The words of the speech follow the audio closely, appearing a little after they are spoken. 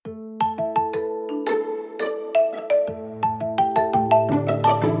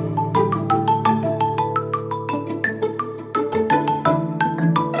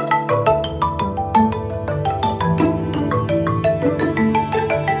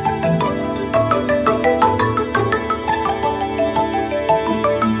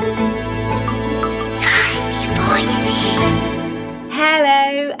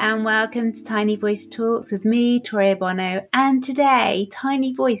welcome to Tiny Voice Talks with me, Toria Bono, and today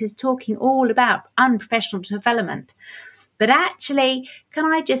Tiny Voice is talking all about unprofessional development. But actually, can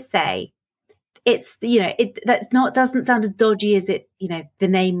I just say, it's, doesn't sound as dodgy as it, the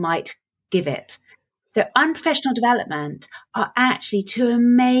name might give it. So unprofessional development are actually two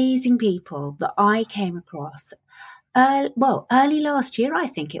amazing people that I came across, early last year, I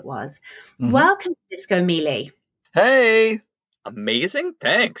think it was. Mm-hmm. Welcome to Tudisco, Mealey. Hey! Amazing?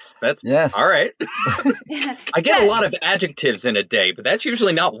 Thanks. That's yes. All right. I get a lot of adjectives in a day, but that's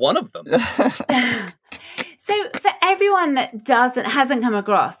usually not one of them. So for everyone that hasn't come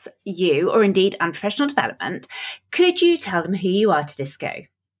across you, or indeed unprofessional development, could you tell them who you are, Tudisco?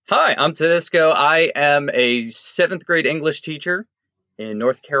 Hi, I'm Tudisco. I am a 7th grade English teacher in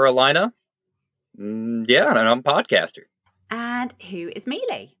North Carolina. And I'm a podcaster. And who is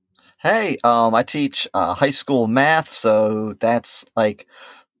Mealey? Hey, I teach high school math, so that's like,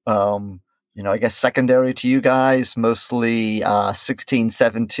 I guess secondary to you guys, mostly 16,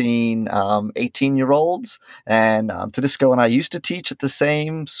 17, 18-year-olds. And Tudisco and I used to teach at the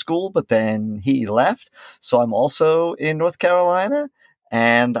same school, but then he left. So I'm also in North Carolina,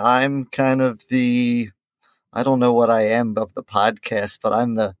 and I'm kind of I don't know what I am of the podcast, but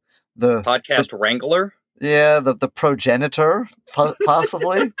I'm the podcast wrangler? Yeah, the progenitor,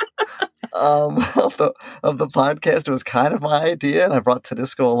 possibly. of the podcast. It was kind of my idea, and I brought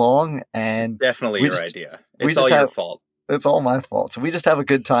Tudisco along, and definitely your idea. It's all your fault. It's all my fault. So we just have a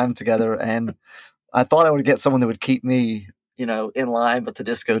good time together, and I thought I would get someone that would keep me, in line, but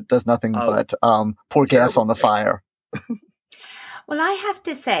Tudisco does nothing but pour gas on the fire. Well, I have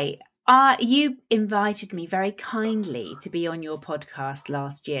to say, you invited me very kindly to be on your podcast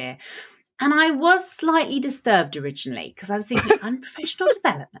last year. And I was slightly disturbed originally because I was thinking, unprofessional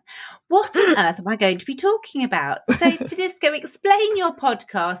development. What on earth am I going to be talking about? So, Tudisco, explain your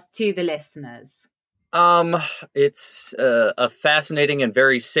podcast to the listeners. It's a fascinating and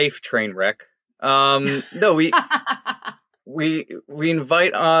very safe train wreck. No, we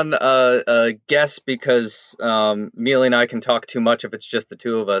invite on a guest because Mealey and I can talk too much if it's just the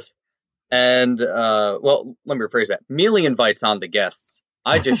two of us. And let me rephrase that. Mealey invites on the guests.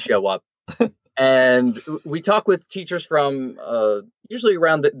 I just show up. And we talk with teachers from usually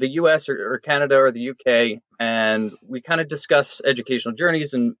around the US or Canada or the UK, and we kind of discuss educational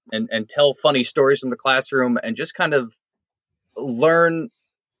journeys and tell funny stories from the classroom and just kind of learn,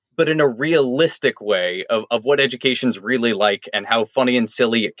 but in a realistic way, of what education's really like and how funny and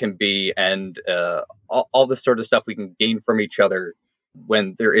silly it can be, and all this sort of stuff we can gain from each other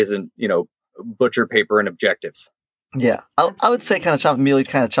when there isn't, butcher paper and objectives. Yeah, I would say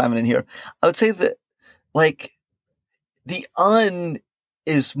Mealey chiming in here. I would say that, the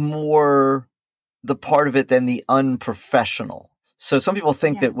is more the part of it than the unprofessional. So some people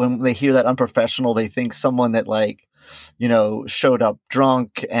think that when they hear that unprofessional, they think someone that showed up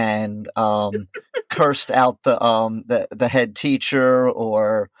drunk and cursed out the head teacher,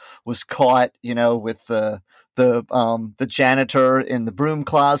 or was caught, with the janitor in the broom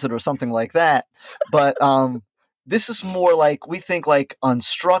closet or something like that. But this is more we think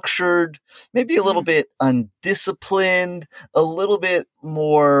unstructured, maybe a little bit undisciplined, a little bit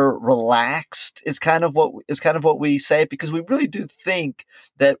more relaxed is kind of what we say, because we really do think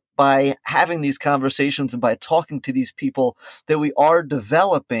that by having these conversations and by talking to these people that we are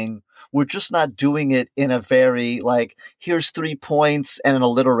developing. We're just not doing it in a very here's 3 points and an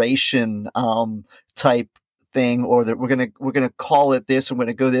alliteration type thing, or that we're gonna call it this, and we're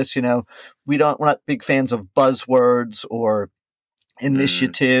gonna go this. We're not big fans of buzzwords or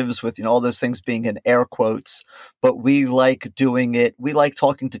initiatives with all those things being in air quotes, but we like doing it. We like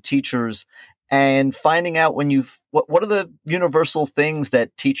talking to teachers and finding out what are the universal things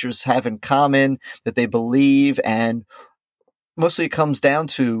that teachers have in common, that they believe, and mostly it comes down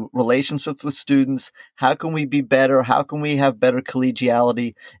to relationships with students. How can we be better? How can we have better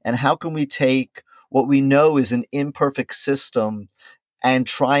collegiality? And how can we take what we know is an imperfect system and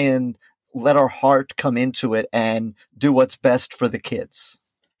try and let our heart come into it and do what's best for the kids?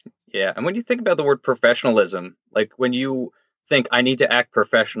 Yeah. And when you think about the word professionalism, when you think I need to act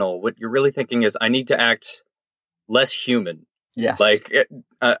professional, what you're really thinking is I need to act less human. Yes.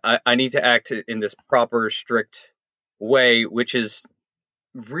 I need to act in this proper, strict way, which is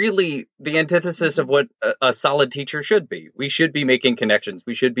really the antithesis of what a solid teacher should be. We should be making connections.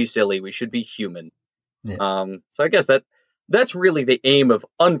 We should be silly. We should be human. Yeah. So I guess that's really the aim of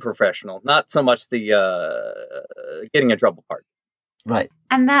unprofessional, not so much the getting in trouble part. Right.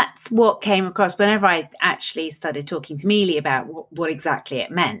 And that's what came across whenever I actually started talking to Mealey about what exactly it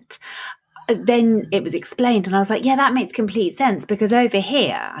meant. then it was explained, and I was like, yeah, that makes complete sense, because over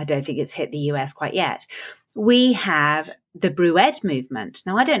here, I don't think it's hit the US quite yet, we have the Brew Ed movement.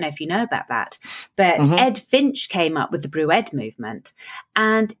 Now, I don't know if you know about that, but Ed Finch came up with the Brew Ed movement,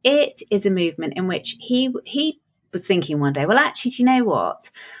 and it is a movement in which he was thinking one day, well, actually, do you know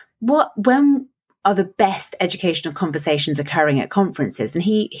when are the best educational conversations occurring at conferences? And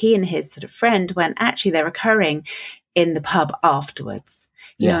he and his sort of friend went, actually, they're occurring in the pub afterwards,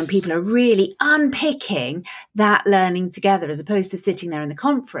 you know, and people are really unpicking that learning together as opposed to sitting there in the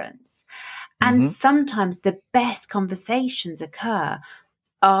conference. And sometimes the best conversations occur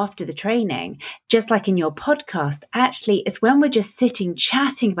after the training, just like in your podcast. Actually, it's when we're just sitting,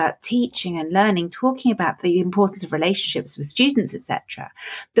 chatting about teaching and learning, talking about the importance of relationships with students, etc.,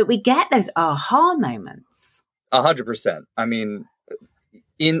 that we get those aha moments. 100%. I mean,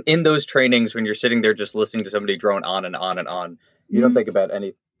 in those trainings, when you're sitting there just listening to somebody drone on and on and on, you don't think about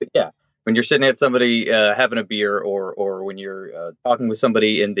anything. But yeah, when you're sitting at somebody having a beer, or when you're talking with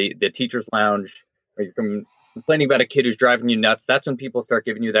somebody in the teacher's lounge, or you're complaining about a kid who's driving you nuts, that's when people start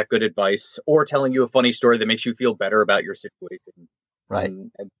giving you that good advice or telling you a funny story that makes you feel better about your situation. Right.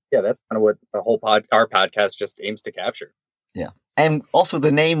 And yeah, that's kind of what our podcast just aims to capture. Yeah. And also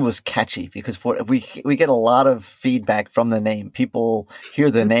the name was catchy, because we get a lot of feedback from the name. People hear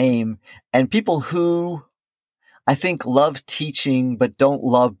the name, and people who I think love teaching but don't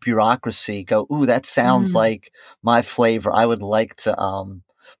love bureaucracy go, ooh, that sounds like my flavor. I would like to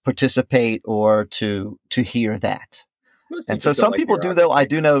participate or to hear that. And so some people do, though. I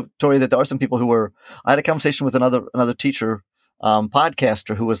do know, Tori, that there are some people I had a conversation with another teacher,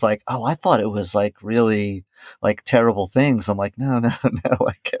 podcaster, who was like, oh, I thought it was like really like terrible things. I'm like, no.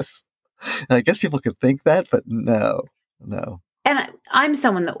 I guess people could think that, but no. And I'm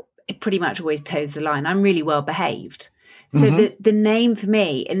someone that pretty much always toes the line. I'm really well behaved. So the name for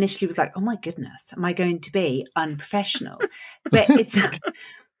me initially was like, oh my goodness, am I going to be unprofessional? But it's,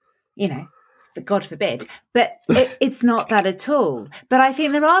 you know, God forbid, but it's not that at all. But I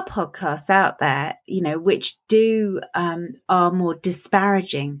think there are podcasts out there, you know, which are more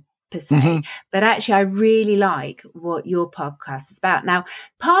disparaging per se. But actually, I really like what your podcast is about. Now,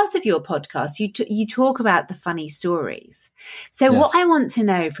 part of your podcast, you talk about the funny stories. So what I want to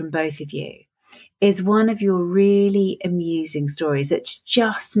know from both of you is one of your really amusing stories that's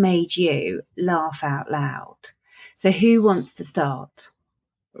just made you laugh out loud. So who wants to start?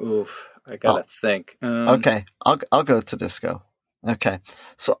 Oof. I gotta think. Okay, I'll go to Tudisco. Okay,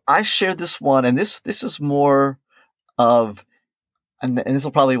 so I shared this one, and this is more of, and this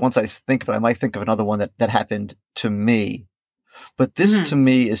will probably, once I think of it, I might think of another one that happened to me. But this to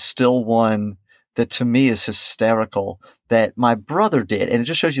me is still one that to me is hysterical, that my brother did, and it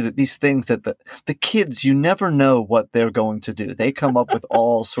just shows you that these things that the kids, you never know what they're going to do. They come up with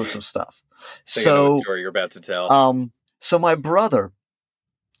all sorts of stuff. So you know what story you're about to tell. So my brother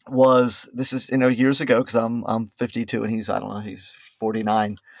this is, years ago, because I'm 52 and he's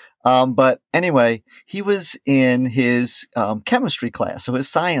 49. But anyway, he was in his chemistry class, so his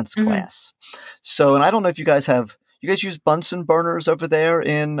science class. So, and I don't know if you guys use Bunsen burners over there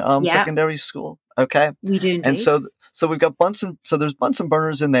in secondary school. Okay, we do indeed. And so we've got there's Bunsen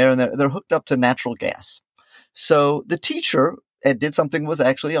burners in there, and they're hooked up to natural gas. So the teacher did something was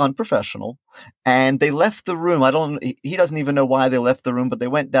actually unprofessional, and they left the room. He doesn't even know why they left the room, but they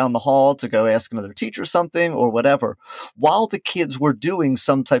went down the hall to go ask another teacher something or whatever, while the kids were doing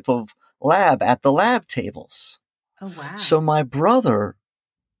some type of lab at the lab tables. Oh, wow. So my brother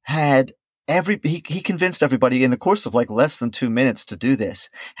had he convinced everybody in the course of like less than 2 minutes to do this.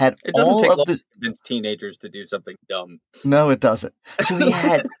 It doesn't take long to convince teenagers to do something dumb. No, it doesn't. So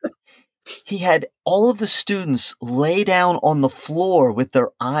he had all of the students lay down on the floor with their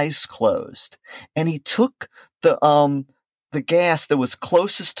eyes closed, and he took the gas that was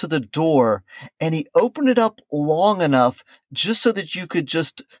closest to the door, and he opened it up long enough just so that you could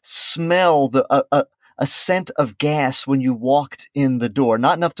just smell a scent of gas when you walked in the door,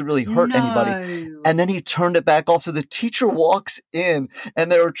 not enough to really hurt anybody. And then he turned it back off. So the teacher walks in,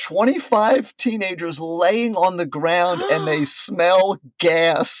 and there are 25 teenagers laying on the ground, and they smell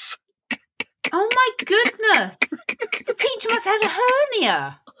gas. Oh my goodness! The teacher must have had a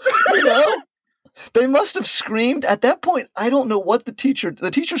hernia. They must have screamed. At that point, I don't know what the teacher,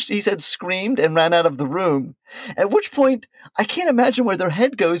 he said, screamed and ran out of the room. At which point, I can't imagine where their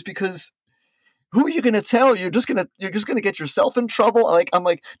head goes, because who are you going to tell? You're just going to get yourself in trouble. I'm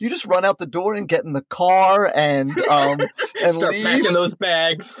like, you just run out the door and get in the car and start leave. packing those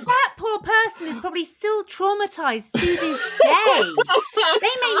bags. That poor person is probably still traumatized to this day. They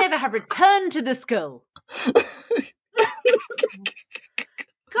may never have returned to the school.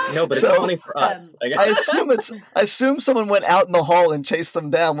 God, No, but it's funny for us. I assume someone went out in the hall and chased them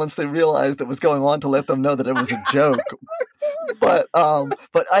down once they realized it was going on to let them know that it was a joke. But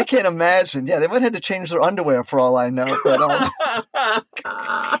I can't imagine. Yeah, they might have had to change their underwear for all I know. But now,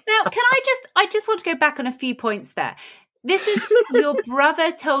 I just want to go back on a few points there. This was your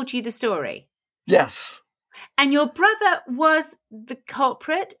brother told you the story. Yes. And your brother was the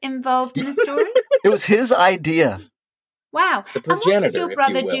culprit involved in the story? It was his idea. Wow. The And what does your progenitor, if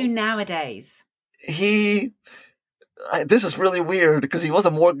brother you will. do nowadays? This is really weird because he was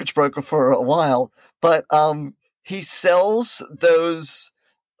a mortgage broker for a while, but he sells those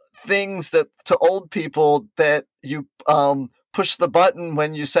things that to old people that you push the button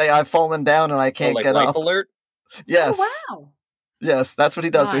when you say I've fallen down and I can't like get Life up. Alert? Yes. Oh, wow. Yes, that's what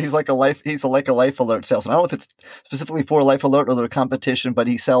he does. Right. So he's like a Life Alert salesman. I don't know if it's specifically for Life Alert or their competition, but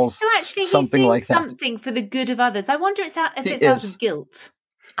he sells So actually, he's something doing like that. something for the good of others. I wonder if it's He out is. of guilt.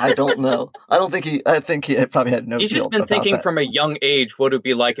 I don't know. I think he probably had no He's guilt just been about thinking that. from a young age what it would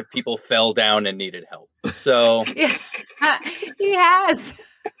be like if people fell down and needed help. So Yeah, he has.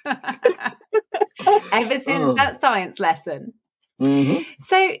 Ever since that science lesson. Mm-hmm.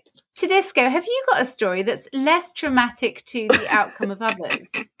 So, Tudisco, have you got a story that's less traumatic to the outcome of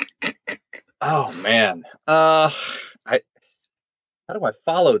others? Oh man. How do I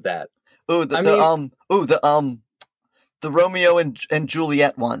follow that? The Romeo and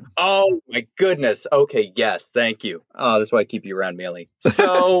Juliet one. Oh my goodness. Okay, yes, thank you. Oh, that's why I keep you around, Mealey.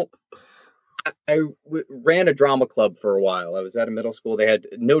 So I ran a drama club for a while. I was at a middle school. They had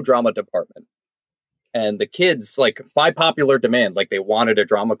no drama department. And the kids, like, by popular demand, like, they wanted a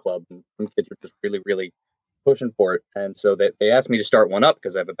drama club. And some kids were just really, really pushing for it. And so they asked me to start one up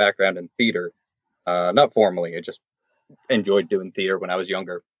because I have a background in theater. Not formally. I just enjoyed doing theater when I was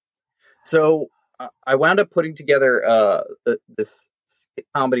younger. So I wound up putting together this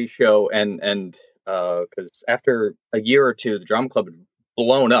comedy show. And because after a year or two, the drama club had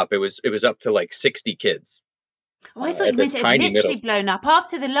blown up. It was up to like 60 kids. Oh, I thought you meant it had literally blown up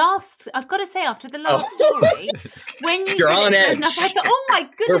after the last. I've got to say, after the last story, when you You're said on it edge. blown up, I thought, "Oh my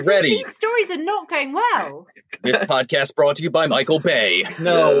goodness, We're ready. These stories are not going well." This podcast brought to you by Michael Bay.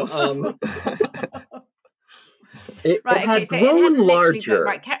 No, it had grown larger.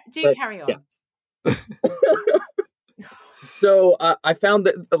 Right, carry on. Yeah. So I found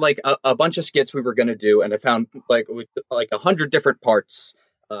that like a bunch of skits we were going to do, and I found like 100 different parts.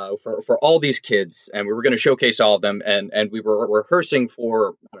 For all these kids, and we were going to showcase all of them, and we were rehearsing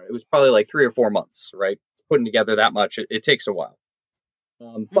for, it was probably like 3 or 4 months, right? Putting together that much, it takes a while.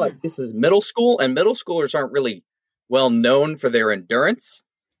 But this is middle school, and middle schoolers aren't really well known for their endurance.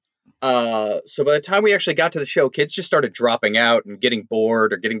 So by the time we actually got to the show, kids just started dropping out and getting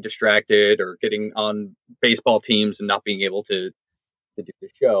bored or getting distracted or getting on baseball teams and not being able to do the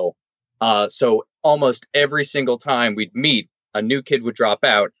show. So almost every single time we'd meet, a new kid would drop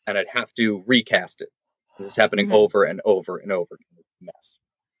out, and I'd have to recast it. This is happening over and over and over. Mess.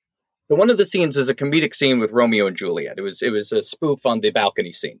 So one of the scenes is a comedic scene with Romeo and Juliet. It was a spoof on the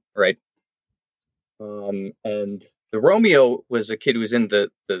balcony scene, right? And the Romeo was a kid who was in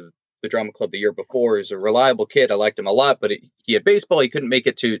the drama club the year before. He's a reliable kid. I liked him a lot, but he had baseball. He couldn't make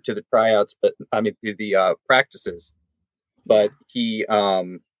it to the tryouts, to the practices. But he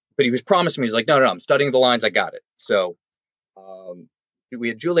was promising me, he's like, no, I'm studying the lines. I got it. So we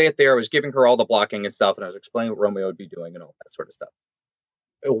had Juliet there. I was giving her all the blocking and stuff, and I was explaining what Romeo would be doing and all that sort of stuff.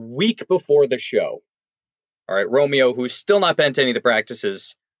 A week before the show, all right, Romeo, who's still not been to any of the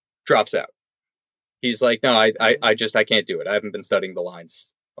practices, drops out. He's like, no, I can't do it. I haven't been studying the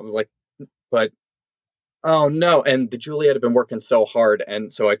lines. I was like, but, oh no. And the Juliet had been working so hard.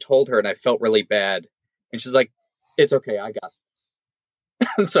 And so I told her, and I felt really bad. And she's like, it's okay, I got it.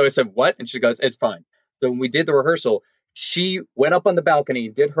 And so I said, what? And she goes, it's fine. So when we did the rehearsal, she went up on the balcony,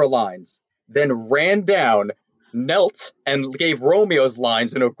 did her lines, then ran down, knelt, and gave Romeo's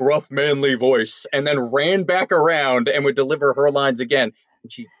lines in a gruff, manly voice, and then ran back around and would deliver her lines again.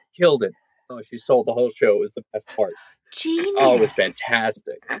 And she killed it. Oh, she sold the whole show. It was the best part. Genius. Oh, it was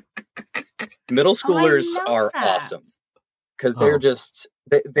fantastic. Middle schoolers are awesome because they're just,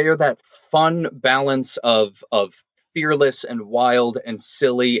 they're that fun balance of fearless and wild and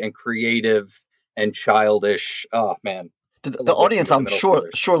silly and creative and childish. Oh man, the audience, I'm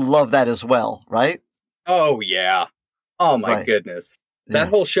sure love that as well, right? Oh yeah. Oh my goodness, that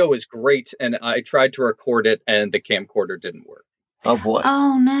whole show is great, and I tried to record it, and the camcorder didn't work. Oh boy.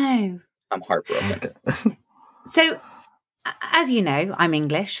 Oh no. I'm heartbroken. So as you know, I'm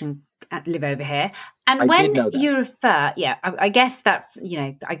English and live over here. And I when did know that. you refer, I guess that,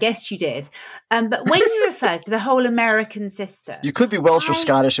 I guess you did. But when you refer to the whole American system, You could be Welsh or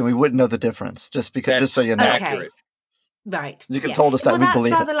Scottish, and we wouldn't know the difference. Just so you know. Okay. Accurate. Right. You could told us that we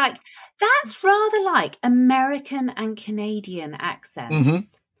believe it. That's rather like American and Canadian accents.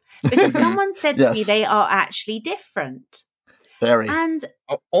 Mm-hmm. Because someone said to me they are actually different. Very. And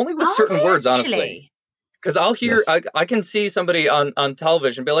only with certain words, actually? honestly. Because I'll hear, I can see somebody on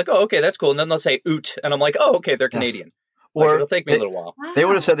television be like, oh, okay, that's cool. And then they'll say oot. And I'm like, oh, okay, they're Canadian. Or it'll take me a little while. Wow. They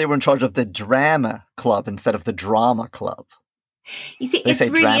would have said they were in charge of the drama club instead of the drama club. You see, it's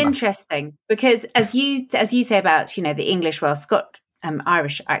really interesting because as you say about, the English, Welsh,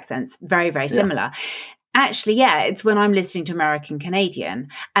 Irish accents, very, very similar. Actually, it's when I'm listening to American Canadian,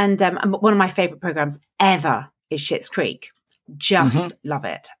 and one of my favorite programs ever is Schitt's Creek. Just love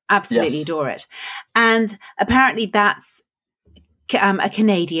it. Absolutely adore it. And apparently that's a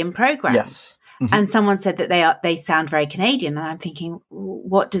Canadian program. Yes. Mm-hmm. And someone said that they sound very Canadian. And I'm thinking,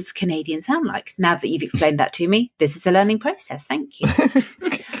 what does Canadian sound like? Now that you've explained that to me, this is a learning process. Thank you.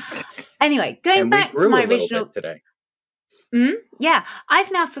 Anyway, going back to my original today. Yeah,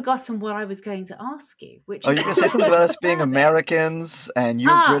 I've now forgotten what I was going to ask you. Which you can say something about us being Americans and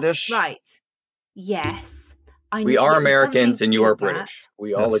you're British, right? Yes, we are Americans and you are British.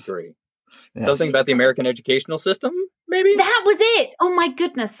 We all agree. Yes. Something about the American educational system, maybe? That was it. Oh my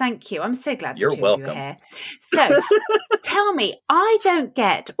goodness, thank you. I'm so glad you're welcome. You here. So tell me, I don't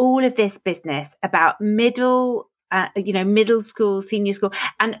get all of this business about middle school, senior school,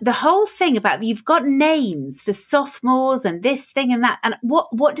 and the whole thing about you've got names for sophomores and this thing and that. And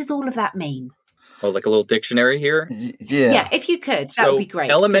what does all of that mean? Oh, like a little dictionary here? Yeah, if you could, that would be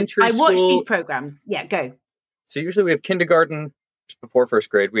great. Elementary school. I watch these programs. Yeah, go. So usually we have kindergarten before first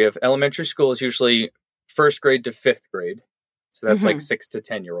grade. We have elementary school is usually first grade to fifth grade. So that's like 6 to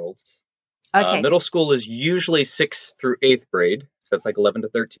 10-year-olds. Okay. Middle school is usually 6th through 8th grade. So that's like 11 to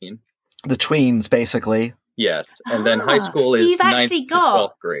 13. The tweens, basically. Yes. And then high school is 9th to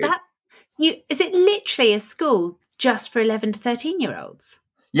 12th grade. Is it literally a school just for 11 to 13-year-olds?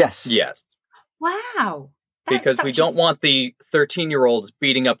 Yes. Yes. Wow. Because we don't want the 13-year-olds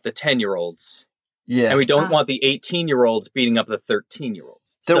beating up the 10-year-olds. Yeah. And we don't want the 18-year-olds beating up the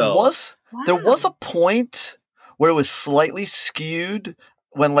 13-year-olds. There was a point where it was slightly skewed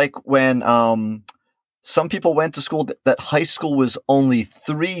when some people went to school that high school was only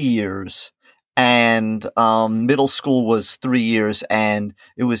 3 years and middle school was 3 years and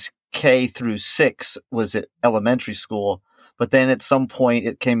it was K through 6 was at elementary school. But then at some point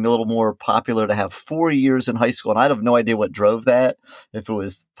it became a little more popular to have 4 years in high school. And I have no idea what drove that, if it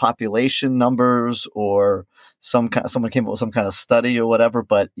was population numbers or someone came up with some kind of study or whatever.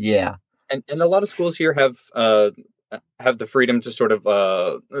 But yeah. And a lot of schools here have the freedom to sort of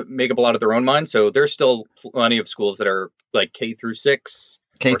make up a lot of their own mind. So there's still plenty of schools that are like K through 6,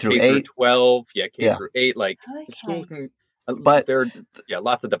 K through 8, through 12, K through 8. Like the schools can, but there are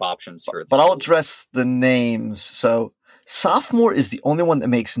lots of options for. But I'll address the names. So sophomore is the only one that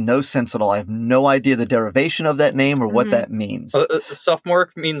makes no sense at all. I have no idea the derivation of that name or what that means. Sophomore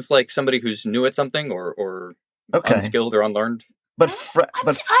means like somebody who's new at something or unskilled or unlearned. But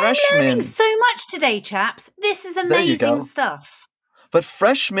freshman, I'm learning so much today, chaps. This is amazing stuff. But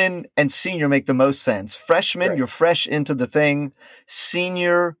freshman and senior make the most sense. Freshman, you're fresh into the thing.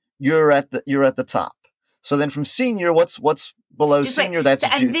 Senior, you're at the top. So then from senior, what's below senior? That's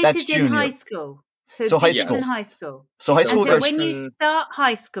and this is junior. In high school. So high this school. is in high school. So high school. And so when you start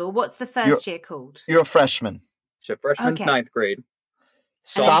high school, what's the first year called? You're a freshman. So freshman's 9th grade.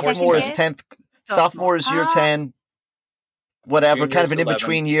 Sophomore is 10th. Sophomore is year 10. Whatever, kind of an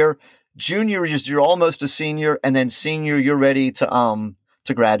in-between year. Junior is you're almost a senior, and then senior you're ready to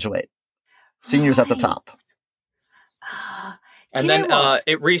graduate. Senior's at the top. And then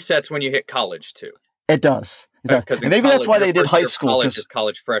it resets when you hit college too. It does. And maybe that's why they did high school. College is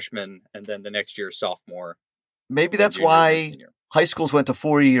college freshman, and then the next year sophomore. Maybe that's why high schools went to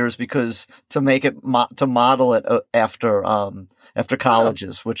 4 years, because to make it to model it after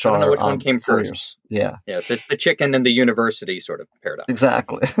colleges, which I don't know which one came first. Years. Yeah. Yes, it's the chicken and the university sort of paradox.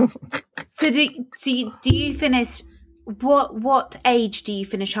 Exactly. So do you finish? What age do you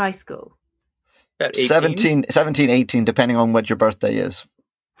finish high school? About 18? 17, 18, depending on what your birthday is.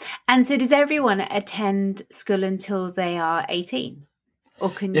 And so does everyone attend school until they are 18?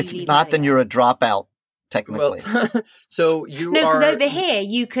 Or can you leave? If not, then you're a dropout, technically. Well, so you because over here,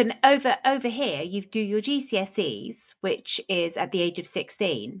 you can, over here, you do your GCSEs, which is at the age of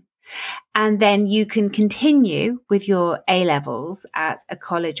 16. And then you can continue with your A-levels at a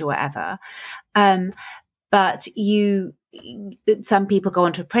college or whatever. But you some people go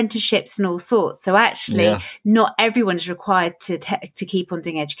on to apprenticeships and all sorts. So actually, not everyone is required to keep on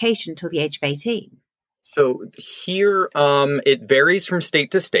doing education until the age of 18. So here, it varies from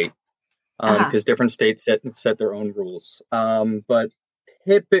state to state, because different states set their own rules. But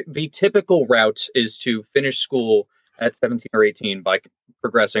the typical route is to finish school at 17 or 18 by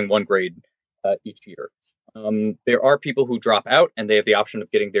progressing one grade each year. There are people who drop out, and they have the option of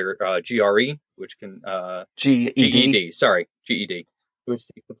getting their GRE, which can GED, which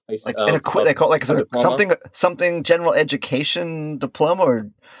takes the place like of they call it like something general education diploma, or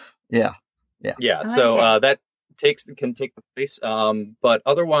yeah. So that can take the place, but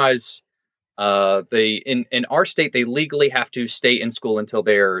otherwise, they in our state they legally have to stay in school until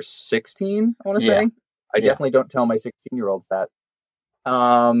they're 16. I want to say. I definitely don't tell my 16-year-olds that.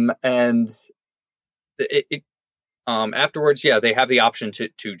 And afterwards, they have the option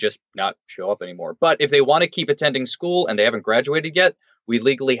to just not show up anymore. But if they want to keep attending school and they haven't graduated yet, we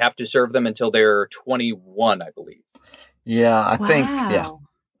legally have to serve them until they're 21, I believe. Yeah, I think.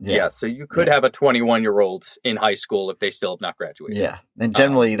 Yeah, so you could have a 21-year-old in high school if they still have not graduated. Yeah, and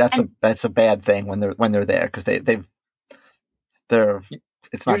generally that's a bad thing when they're there, because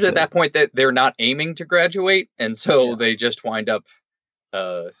it's usually at that point that they're not aiming to graduate, and so they just wind up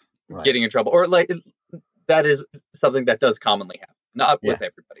getting in trouble, or like that is something that does commonly happen, not with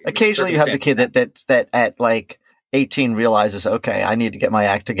everybody. Occasionally, you have the kid that at like 18 realizes, okay, I need to get my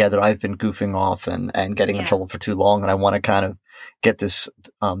act together. I've been goofing off and getting in trouble for too long, and I want to kind of get this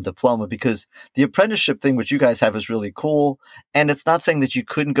diploma, because the apprenticeship thing, which you guys have, is really cool. And it's not saying that you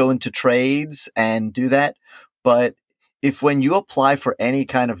couldn't go into trades and do that, but if when you apply for any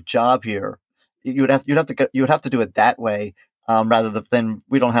kind of job here, you would have to do it that way. Rather than,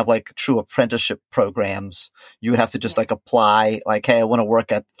 we don't have like true apprenticeship programs. You would have to just like apply, like, hey, I want to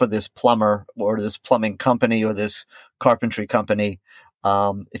work for this plumber or this plumbing company or this carpentry company.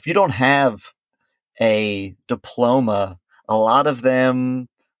 If you don't have a diploma, a lot of them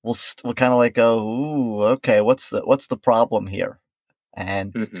will kind of like go, ooh, okay, what's the problem here?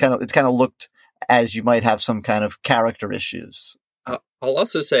 And it's kind of looked as you might have some kind of character issues. I'll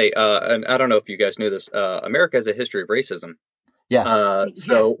also say, and I don't know if you guys knew this, America has a history of racism. Yes.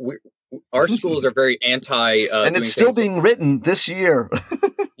 So our schools are very anti, and it's still being written this year.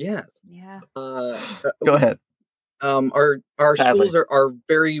 Yes. Yeah. Go ahead. Our schools are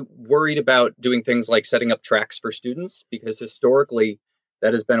very worried about doing things like setting up tracks for students, because historically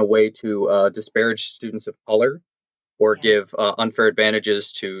that has been a way to disparage students of color or give unfair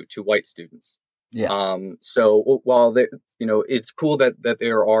advantages to white students. Yeah. So while it's cool that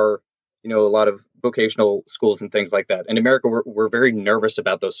there are a lot of vocational schools and things like that in America, we're very nervous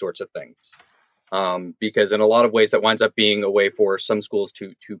about those sorts of things, because in a lot of ways that winds up being a way for some schools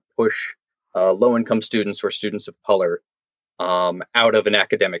to push low-income students or students of color out of an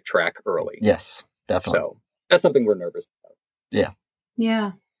academic track early. Yes, definitely. So that's something we're nervous about. Yeah.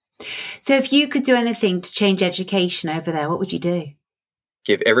 Yeah. So if you could do anything to change education over there, what would you do?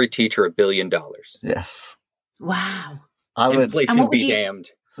 Give every teacher $1 billion. Yes. Wow. Inflation be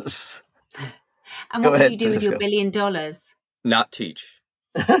damned. And what would you do with your $1 billion? Not teach.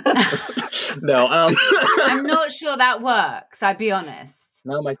 No. I'm not sure that works, I'll be honest.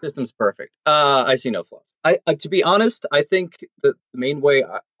 No, my system's perfect. I see no flaws. To be honest, I think the main way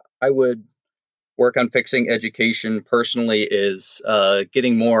I would work on fixing education personally is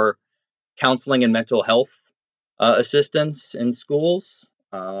getting more counseling and mental health assistance in schools.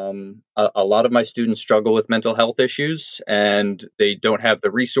 A lot of my students struggle with mental health issues, and they don't have the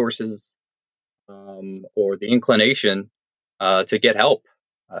resources or the inclination to get help.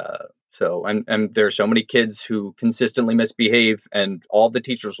 And there are so many kids who consistently misbehave, and all the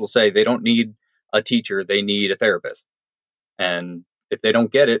teachers will say they don't need a teacher, they need a therapist. And if they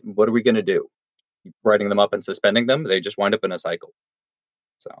don't get it, what are we going to do? Keep writing them up and suspending them? They just wind up in a cycle.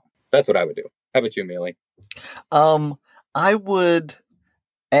 So that's what I would do. How about you, Mealey? I would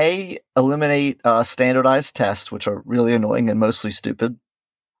eliminate standardized tests, which are really annoying and mostly stupid,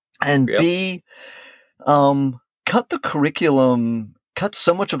 and B, cut the curriculum. Cut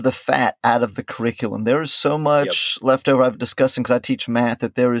so much of the fat out of the curriculum. There is so much left over. I've discussed, because I teach math,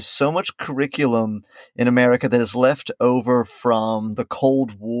 that there is so much curriculum in America that is left over from the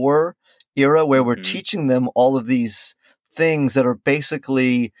Cold War era, where we're teaching them all of these things that are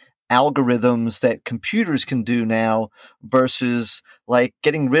basically algorithms that computers can do now, versus like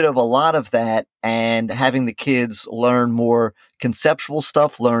getting rid of a lot of that and having the kids learn more conceptual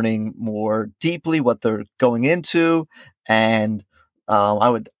stuff, learning more deeply what they're going into. And I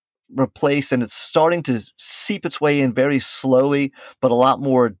would replace, and it's starting to seep its way in very slowly, but a lot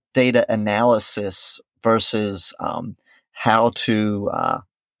more data analysis versus how to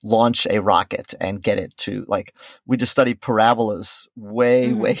launch a rocket and get it to, like, we just study parabolas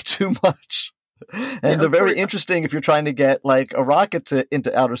way too much. And they're very interesting if you're trying to get like a rocket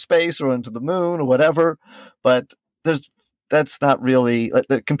into outer space or into the moon or whatever. But that's not really,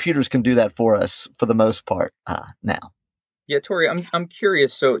 the computers can do that for us for the most part now. Yeah, Tori, I'm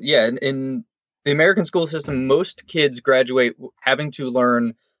curious. So yeah, in the American school system, most kids graduate having to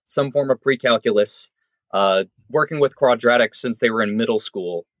learn some form of pre-calculus, working with quadratics since they were in middle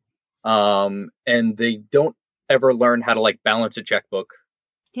school, and they don't ever learn how to like balance a checkbook.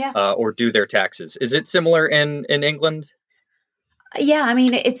 Yeah. Or do their taxes. Is it similar in England? Yeah, I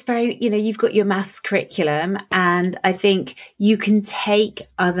mean, it's very, you've got your maths curriculum, and I think you can take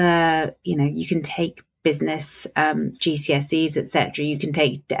other, you can take business GCSEs, etc. You can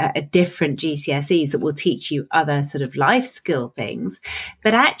take a different GCSEs that will teach you other sort of life skill things.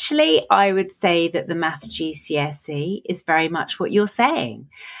 But actually, I would say that the maths GCSE is very much what you're saying.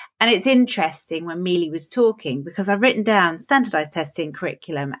 And it's interesting when Mealey was talking, because I've written down standardized testing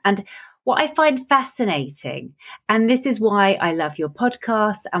curriculum, and what I find fascinating, and this is why I love your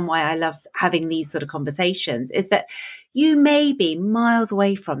podcast and why I love having these sort of conversations, is that you may be miles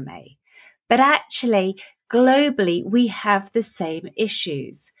away from me, but actually globally we have the same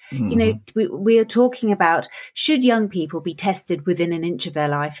issues. We are talking about, should young people be tested within an inch of their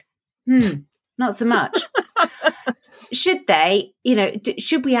life? Not so much. Should they,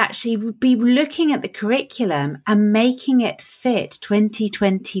 should we actually be looking at the curriculum and making it fit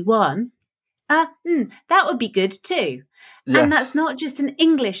 2021? That would be good too. Yes. And that's not just an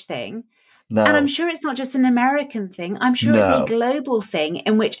English thing. No. And I'm sure it's not just an American thing. I'm sure it's a global thing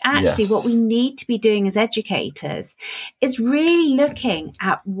in which actually what we need to be doing as educators is really looking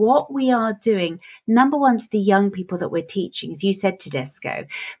at what we are doing. Number one, to the young people that we're teaching, as you said, Tudisco,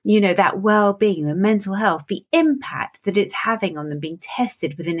 that well-being, the mental health, the impact that it's having on them being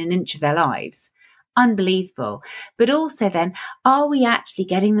tested within an inch of their lives. Unbelievable. But also then, are we actually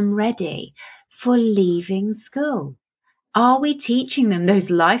getting them ready for leaving school? Are we teaching them those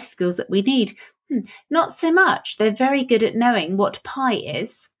life skills that we need? Not so much. They're very good at knowing what pi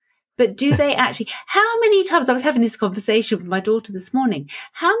is, but do they actually? How many times, I was having this conversation with my daughter this morning,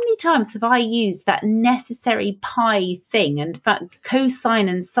 how many times have I used that necessary pi thing and cosine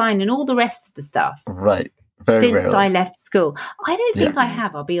and sine and all the rest of the stuff? Right. Since rarely. I left school. I don't think I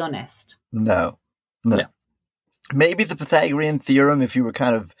have, I'll be honest. No. Maybe the Pythagorean theorem, if you were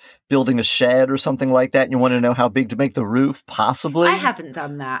kind of building a shed or something like that and you wanted to know how big to make the roof, possibly. I haven't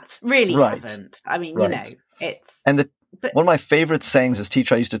done that. Really haven't. I mean, it's... And one of my favorite sayings as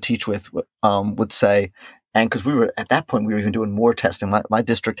teacher I used to teach with would say, and because at that point, we were even doing more testing. My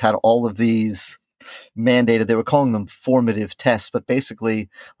district had all of these mandated, they were calling them formative tests, but basically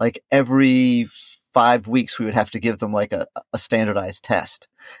like every 5 weeks, we would have to give them like a standardized test.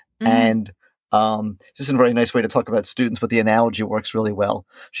 And this isn't a very nice way to talk about students, but the analogy works really well.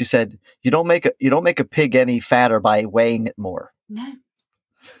 She said, you don't make a pig any fatter by weighing it more. No.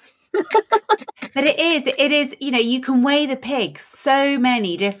 But it is, you can weigh the pig so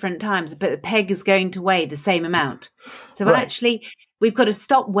many different times, but the pig is going to weigh the same amount. So actually, we've got to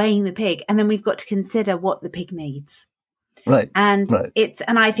stop weighing the pig, and then we've got to consider what the pig needs. Right. And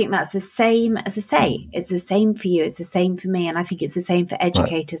I think that's the same, as I say, it's the same for you. It's the same for me. And I think it's the same for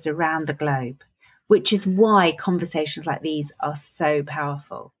educators around the globe, which is why conversations like these are so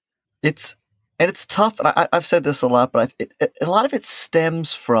powerful. It's tough. And I've said this a lot, but a lot of it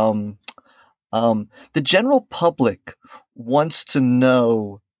stems from the general public wants to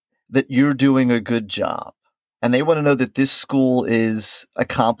know that you're doing a good job. And they want to know that this school is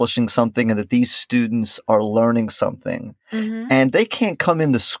accomplishing something and that these students are learning something. Mm-hmm. And they can't come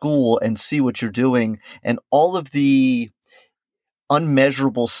into school and see what you're doing and all of the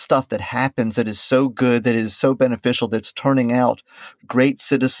unmeasurable stuff that happens that is so good, that is so beneficial, that's turning out great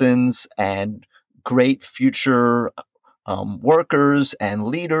citizens and great future workers and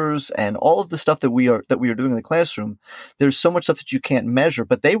leaders and all of the stuff that we are doing in the classroom. There's so much stuff that you can't measure,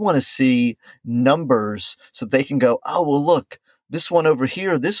 but they want to see numbers so they can go, oh, well, look, this one over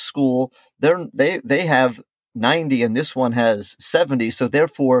here, this school, they have 90 and this one has 70. So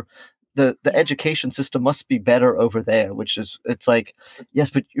therefore the education system must be better over there, which is, it's like,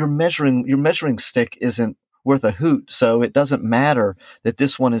 yes, but your measuring stick isn't worth a hoot. So it doesn't matter that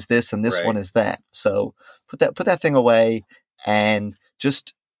this one is this and this one is that. So put that thing away and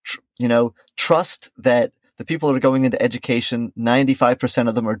just, trust that the people that are going into education, 95%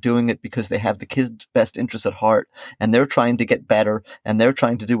 of them are doing it because they have the kids' best interests at heart and they're trying to get better and they're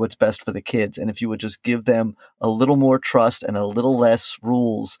trying to do what's best for the kids. And if you would just give them a little more trust and a little less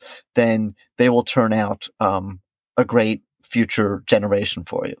rules, then they will turn out a great future generation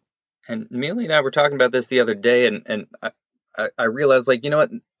for you. And Mealey and I were talking about this the other day, and I realized, like, you know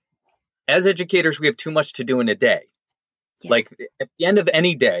what? As educators, we have too much to do in a day. Yeah. Like, at the end of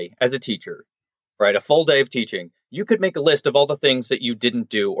any day, as a teacher, right, a full day of teaching, you could make a list of all the things that you didn't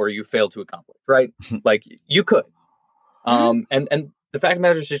do or you failed to accomplish, right? Like, you could. And the fact of the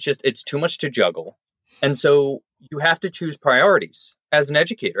matter is, it's too much to juggle. And so you have to choose priorities as an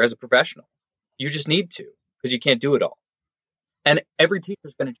educator, as a professional. You just need to, because you can't do it all. And every teacher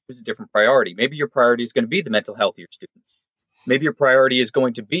is going to choose a different priority. Maybe your priority is going to be the mental health of your students. Maybe your priority is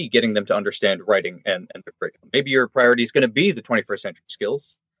going to be getting them to understand writing and the curriculum. Maybe your priority is going to be the 21st century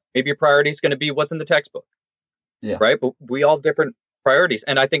skills. Maybe your priority is going to be what's in the textbook. Yeah. Right? But we all have different priorities.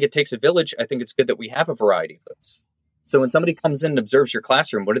 And I think it takes a village. I think it's good that we have a variety of those. So when somebody comes in and observes your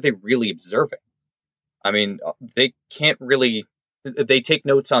classroom, what are they really observing? I mean, they can't really, they take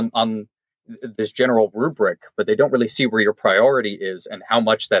notes on this general rubric, but they don't really see where your priority is and how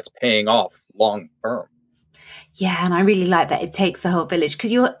much that's paying off long term. Yeah, and I really like that it takes the whole village,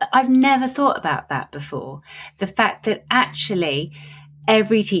 because I've never thought about that before. The fact that actually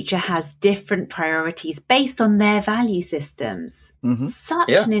every teacher has different priorities based on their value systems. Such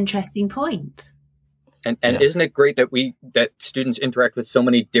an interesting point. And isn't it great that students interact with so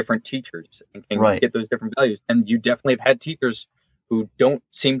many different teachers and can get those different values? And you definitely have had teachers who don't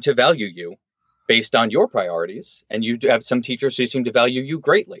seem to value you based on your priorities. And you have some teachers who seem to value you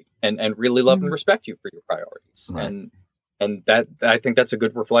greatly and really love and respect you for your priorities. Right. And that, I think that's a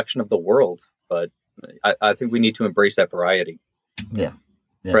good reflection of the world. But I think we need to embrace that variety. Yeah.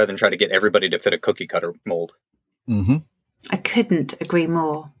 Rather than try to get everybody to fit a cookie cutter mold. I couldn't agree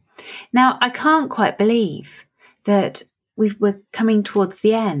more. Now, I can't quite believe that we're coming towards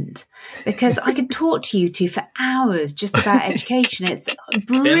the end, because I could talk to you two for hours just about education. It's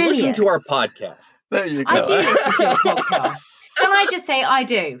brilliant. Then listen to our podcast. There you go. I do listen to your podcast. Can I just say I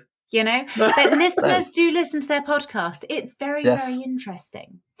do, you know? But listeners do listen to their podcast. It's very, very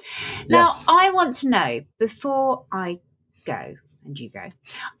interesting. Now, I want to know, before I go and you go,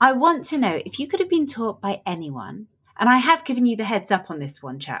 I want to know if you could have been taught by anyone. And I have given you the heads up on this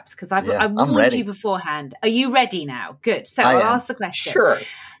one, chaps, because I warned you beforehand. Are you ready now? Good. So I'll ask the question. Sure.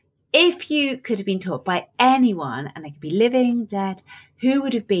 If you could have been taught by anyone, and they could be living, dead, who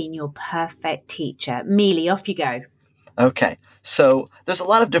would have been your perfect teacher? Mealey, off you go. Okay. So there's a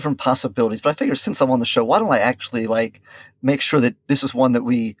lot of different possibilities, but I figure since I'm on the show, why don't I actually make sure that this is one that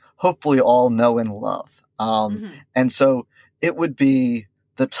we hopefully all know and love. And so it would be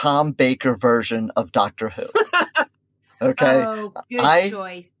the Tom Baker version of Doctor Who. Okay. Oh, good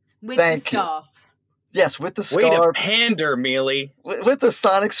choice. With the scarf. Yes, with the scarf. Way to pander, Mealey. With the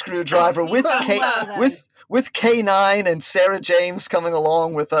sonic screwdriver, with K9 and Sarah James coming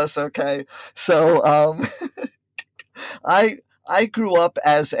along with us. Okay. So I grew up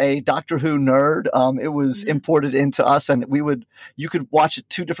as a Doctor Who nerd. It was imported into us, and you could watch it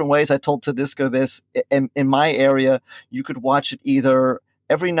two different ways. I told Tudisco this. In my area, you could watch it either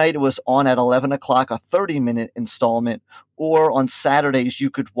every night. It was on at 11 o'clock, a 30-minute installment, or on Saturdays you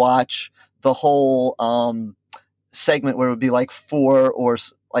could watch the whole segment where it would be like four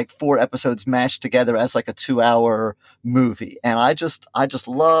episodes mashed together as like a 2-hour movie. And I just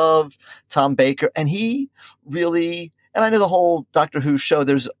love Tom Baker, and he really, and I know the whole Doctor Who show,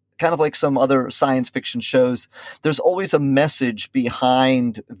 there's kind of like some other science fiction shows, there's always a message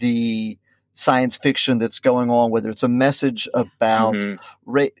behind the science fiction that's going on, whether it's a message about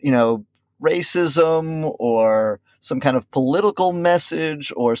racism or some kind of political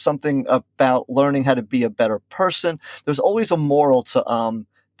message or something about learning how to be a better person. There's always a moral to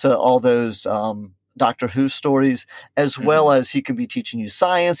all those Doctor Who stories, as well as he can be teaching you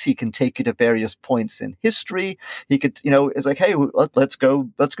science. He can take you to various points in history. He could, it's like, hey, let's go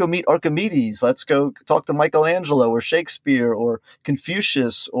meet Archimedes. Let's go talk to Michelangelo or Shakespeare or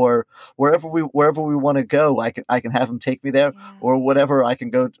Confucius or wherever we want to go. I can have him take me there, or whatever. I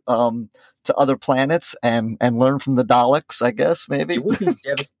can go to other planets and learn from the Daleks, I guess, maybe. It would be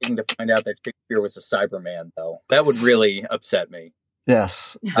devastating to find out that Shakespeare was a Cyberman, though. That would really upset me.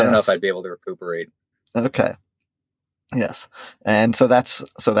 Yes. I don't know if I'd be able to recuperate. Okay. Yes. And so that's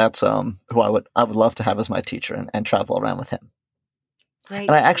who I would love to have as my teacher and travel around with him. Great.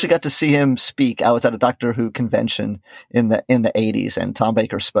 And I actually got to see him speak. I was at a Doctor Who convention in the 80s, and Tom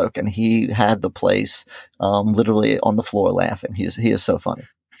Baker spoke, and he had the place literally on the floor laughing. He is so funny.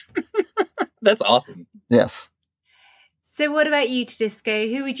 That's awesome. Yes. So what about you, Tudisco?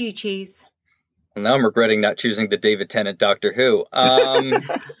 Who would you choose? Well, now I'm regretting not choosing the David Tennant Doctor Who.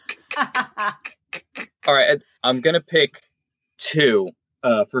 All right, I'm going to pick two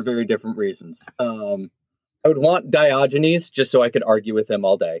for very different reasons. I would want Diogenes just so I could argue with him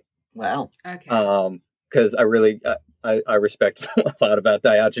all day. Wow. Okay. Because I really, I respect a lot about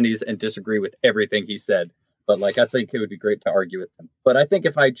Diogenes and disagree with everything he said. But like, I think it would be great to argue with him. But I think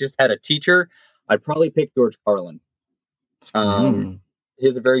if I just had a teacher, I'd probably pick George Carlin. He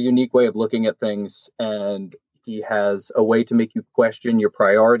has a very unique way of looking at things, and he has a way to make you question your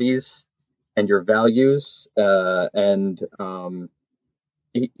priorities and your values, and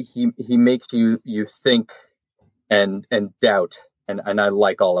he makes you think and doubt, and I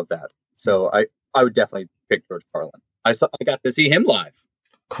like all of that. So I would definitely pick George Carlin. I got to see him live.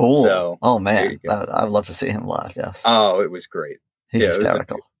 Cool. So, oh man, I would love to see him live. Yes. Oh, it was great. He's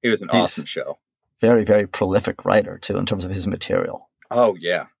hysterical. It was an awesome show. Very, very prolific writer too in terms of his material. Oh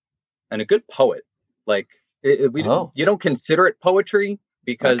yeah, and a good poet. Like you don't consider it poetry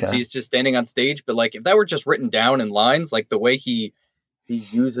because he's just standing on stage, but like if that were just written down in lines, like the way he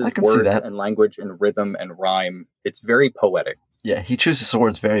uses words and language and rhythm and rhyme, it's very poetic. Yeah, he chooses his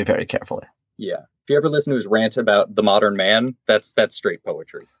words very, very carefully. Yeah. If you ever listen to his rant about the modern man, that's straight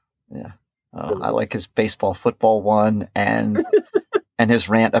poetry. Yeah. I like his baseball, football one, and his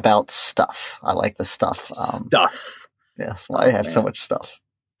rant about stuff. I like the stuff. Stuff. Yes, I have so much stuff.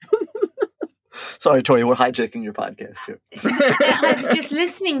 Sorry, Tori, we're hijacking your podcast here. I was just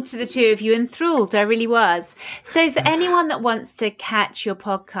listening to the two of you enthralled. I really was. So for anyone that wants to catch your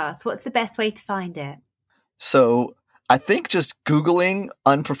podcast, what's the best way to find it? So I think just Googling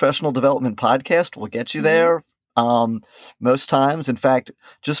Unprofessional Development Podcast will get you there. Most times, in fact,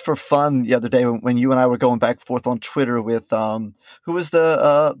 just for fun, the other day when you and I were going back and forth on Twitter with who was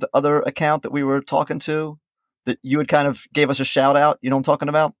the other account that we were talking to that you had kind of gave us a shout out. You know what I'm talking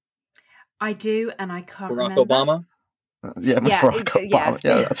about? I do, and I can't Barack remember. Obama? Barack Obama.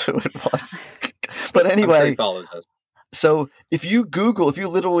 Yeah, that's who it was. But anyway, I'm sure he follows us. So if you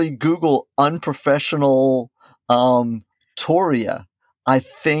literally Google unprofessional Toria, I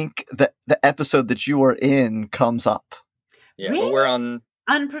think that the episode that you are in comes up. Yeah, really? But we're on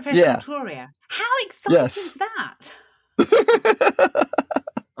Unprofessional Toria. How exciting is that?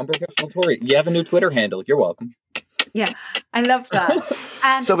 Unprofessional Toria. You have a new Twitter handle. You're welcome. Yeah, I love that.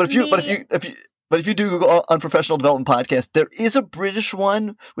 And so, but if you do Google Unprofessional Development Podcast, there is a British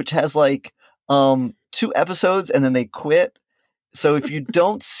one which has like 2 episodes and then they quit. So if you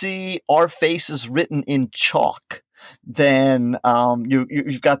don't see our faces written in chalk, then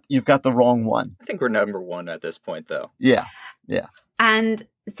you've got the wrong one. I think we're number 1 at this point, though. Yeah. And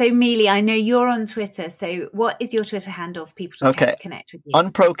so, Mealey, I know you're on Twitter. So what is your Twitter handle for people to connect with you?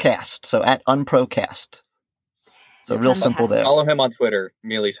 Unprocast. So at Unprocast. So real simple there. Follow him on Twitter.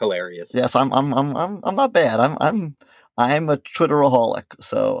 Mealey's hilarious. Yes, I'm not bad. I'm a Twitteraholic.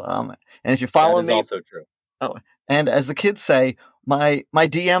 So and if you follow me, that is also true. Oh, and as the kids say, my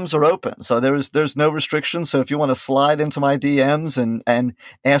DMs are open. So there's no restrictions. So if you want to slide into my DMs and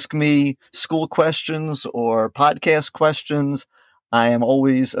ask me school questions or podcast questions, I am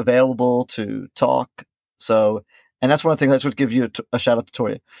always available to talk. So, and that's one of the things I just would give you a shout out to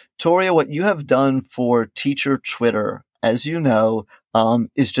Toria. Toria, what you have done for teacher Twitter, as you know,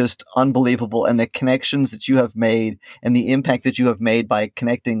 is just unbelievable. And the connections that you have made and the impact that you have made by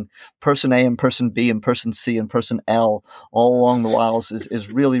connecting person A and person B and person C and person L all along the whiles is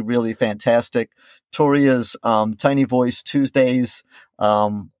really, really fantastic. Toria's Tiny Voice Tuesdays,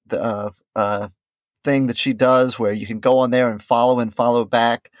 the thing that she does where you can go on there and follow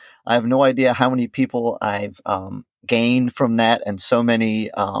back. I have no idea how many people I've gained from that, and so many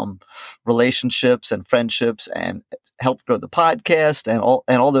relationships and friendships, and helped grow the podcast and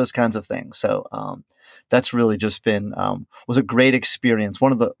all those kinds of things. So that's really just been was a great experience.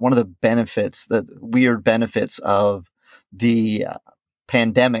 One of the benefits, the weird benefits of the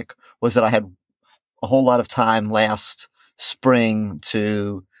pandemic, was that I had a whole lot of time last spring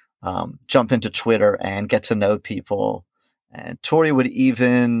to jump into Twitter and get to know people. And Tori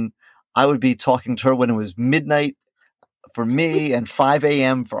I would be talking to her when it was midnight for me and 5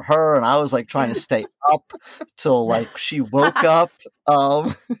 a.m. for her. And I was like trying to stay up till like she woke up.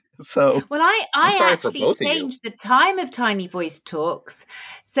 So, well, I actually changed the time of Tiny Voice Talks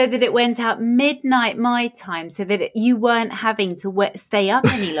so that it went out midnight my time, so that you weren't having to stay up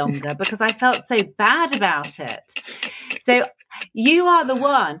any longer because I felt so bad about it. So you are the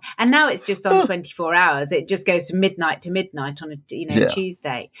one, and now it's just on 24 hours. It just goes from midnight to midnight on a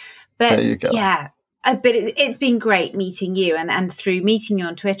Tuesday. But there you go. Yeah. But it's been great meeting you, and through meeting you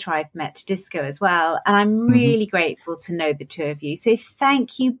on Twitter, I've met Tudisco as well, and I'm really grateful to know the two of you. So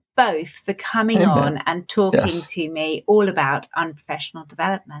thank you both for coming on and talking to me all about unprofessional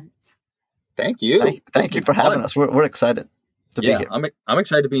development. Thank you. Thank you for having us. We're excited to be here. I'm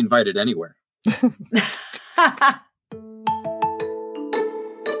excited to be invited anywhere.